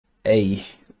Hey,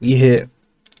 we hit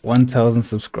 1,000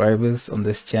 subscribers on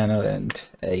this channel, and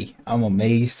hey, I'm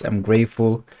amazed. I'm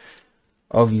grateful.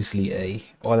 Obviously, hey,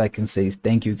 all I can say is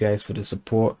thank you guys for the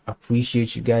support. I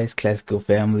appreciate you guys, Classical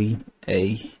Family.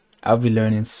 Hey, I'll be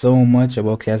learning so much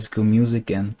about classical music,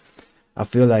 and I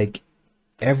feel like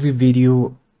every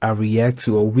video I react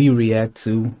to or we react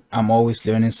to, I'm always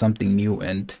learning something new.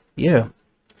 And yeah,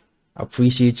 I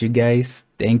appreciate you guys.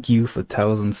 Thank you for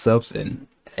 1,000 subs, and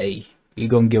hey, we're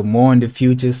gonna get more in the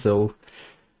future, so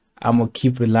I'm gonna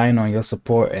keep relying on your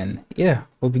support. And yeah,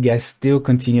 hope you guys still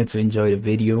continue to enjoy the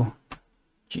video.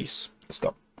 Jeez, let's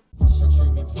go. She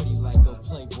treat me pretty like a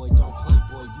playboy, don't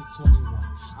playboy, you 21.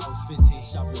 I was 15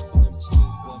 shopping for them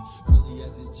chains, but early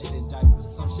as a gin and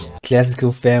diapers, some shit.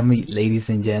 Classical Family, ladies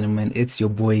and gentlemen, it's your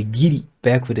boy Giddy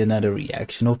back with another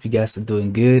reaction. Hope you guys are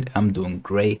doing good. I'm doing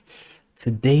great.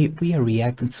 Today we are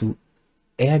reacting to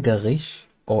Argerich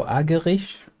or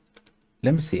Argerich.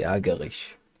 Let me see, Argerich.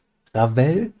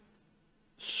 Ravel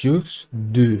Jeux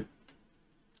 2.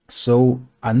 So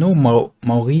I know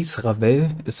Maurice Ravel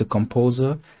is the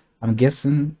composer. I'm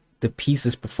guessing the piece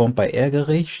is performed by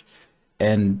Argerich,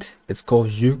 and it's called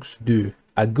Jeux 2.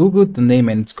 I googled the name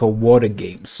and it's called Water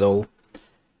Game. So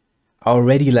I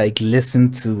already like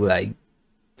listened to like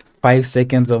 5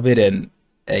 seconds of it, and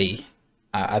hey,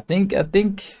 I think I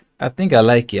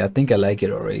like it. I think I like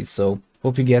it already. So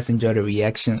hope you guys enjoy the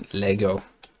reaction. Let go.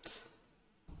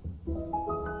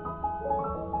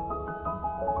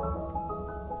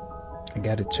 I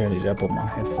gotta turn it up on my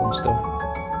headphones though.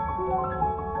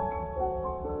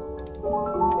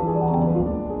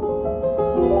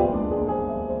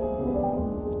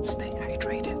 Stay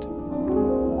hydrated.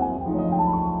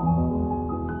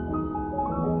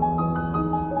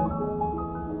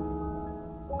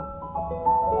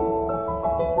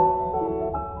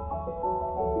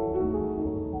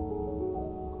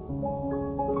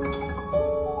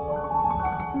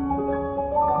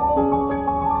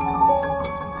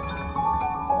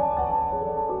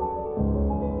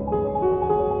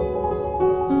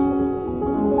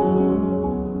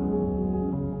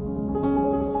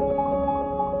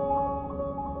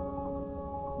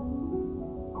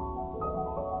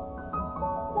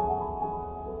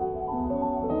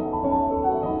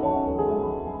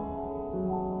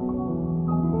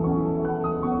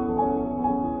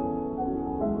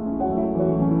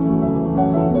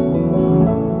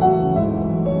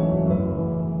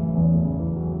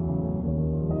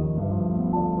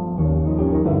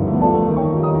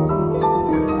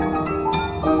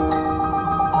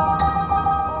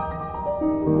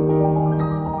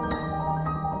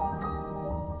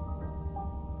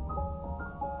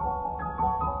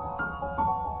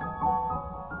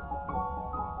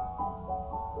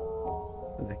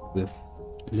 Like we've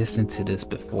listened to this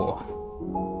before.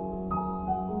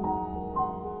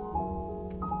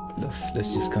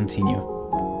 Let's just continue.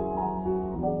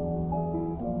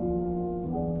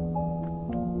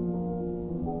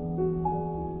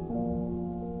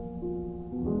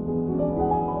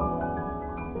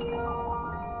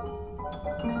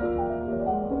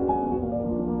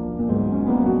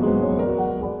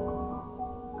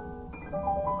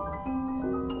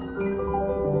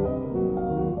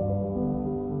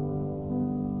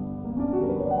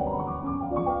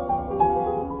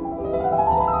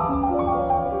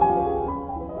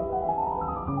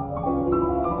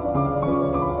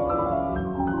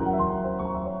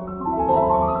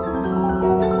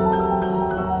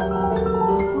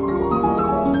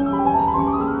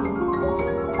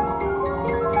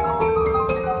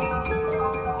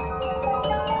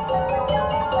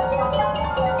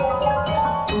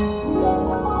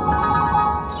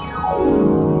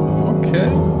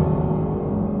 Okay.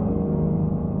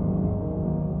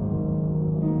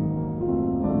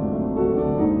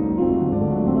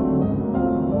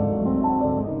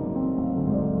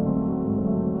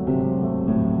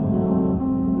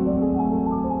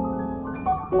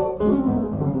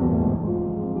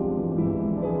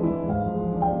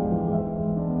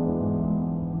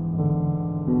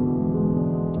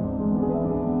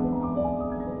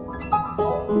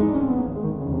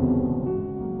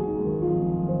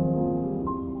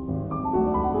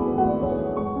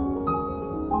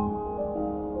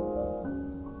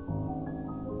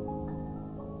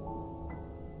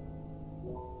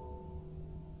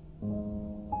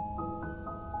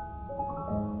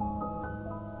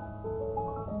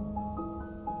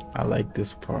 I like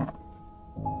this part.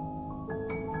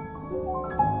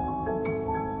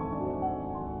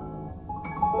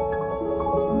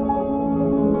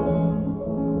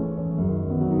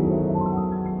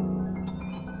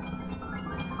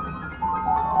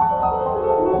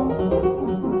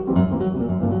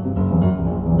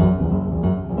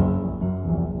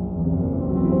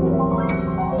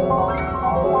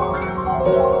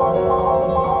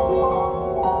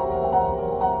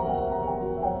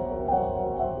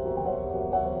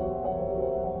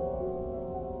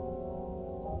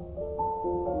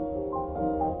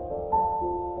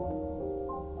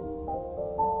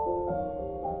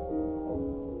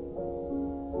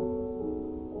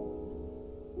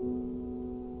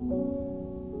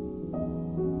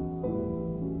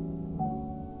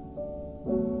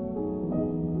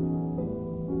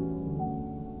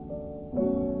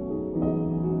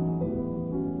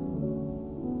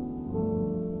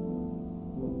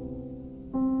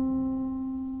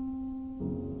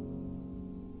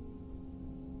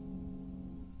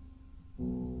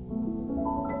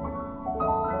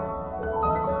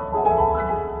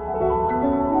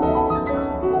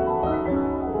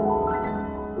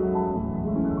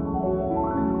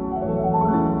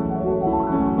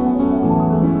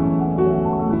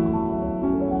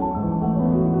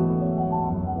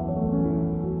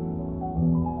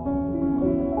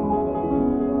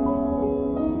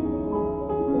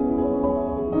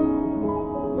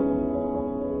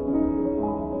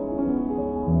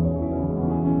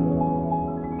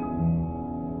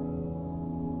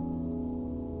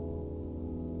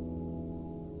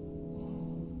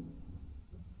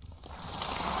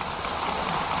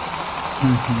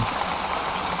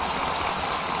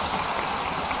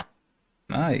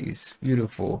 Nice,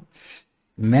 beautiful.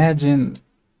 Imagine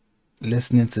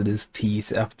listening to this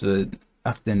piece after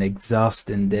an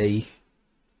exhausting day.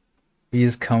 You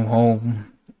just come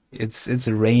home. It's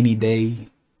a rainy day,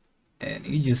 and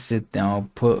you just sit down,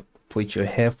 put your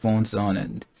headphones on,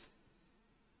 and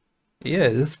yeah,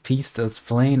 this piece that's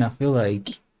playing. I feel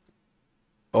like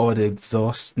all the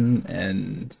exhaustion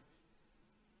and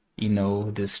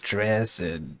the stress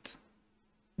and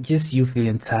just you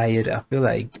feeling tired. I feel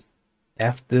like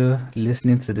after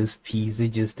listening to this piece, it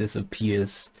just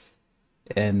disappears.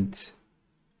 And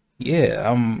yeah,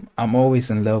 I'm always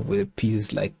in love with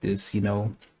pieces like this. It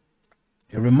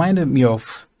reminded me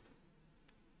of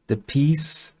the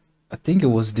piece, I think it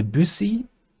was Debussy.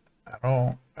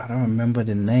 I don't remember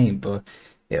the name, but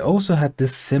it also had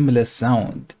this similar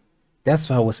sound. That's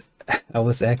why I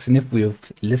was asking if we've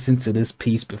listened to this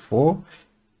piece before.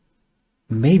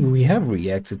 Maybe we have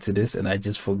reacted to this and I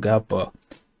just forgot, but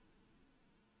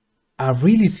I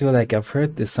really feel like I've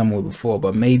heard this somewhere before,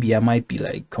 but maybe I might be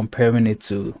like comparing it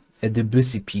to a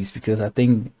Debussy piece because I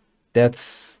think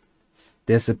that's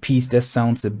there's a piece that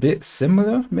sounds a bit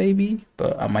similar, maybe,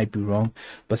 but I might be wrong.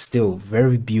 But still,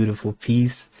 very beautiful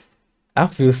piece. I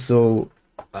feel so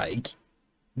like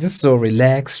just so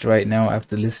relaxed right now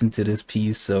after listening to this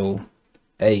piece. So,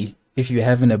 hey, if you're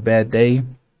having a bad day,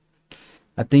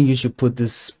 I think you should put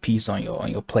this piece on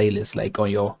your playlist, like on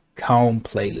your calm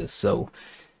playlist. So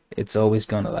it's always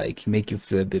gonna like make you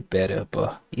feel a bit better.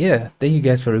 But yeah, thank you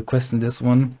guys for requesting this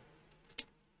one.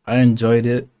 I enjoyed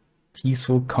it.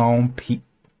 Peaceful, calm,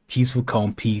 peaceful,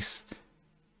 calm, peace.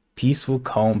 Peaceful,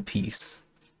 calm, peace.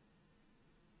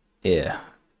 Yeah.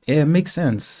 Yeah, it makes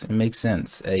sense. It makes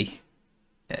sense. Hey,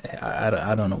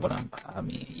 I don't know what I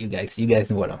mean, you guys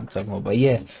know what I'm talking about. But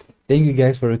yeah, thank you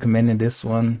guys for recommending this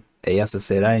one. Hey, as I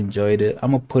said, I enjoyed it.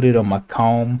 I'm gonna put it on my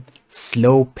calm,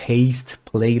 slow-paced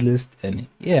playlist. And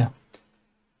yeah,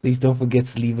 please don't forget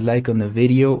to leave a like on the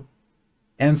video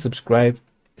and subscribe.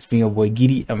 It's been your boy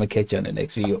Giddy. I'm gonna catch you on the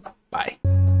next video.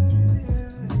 Bye.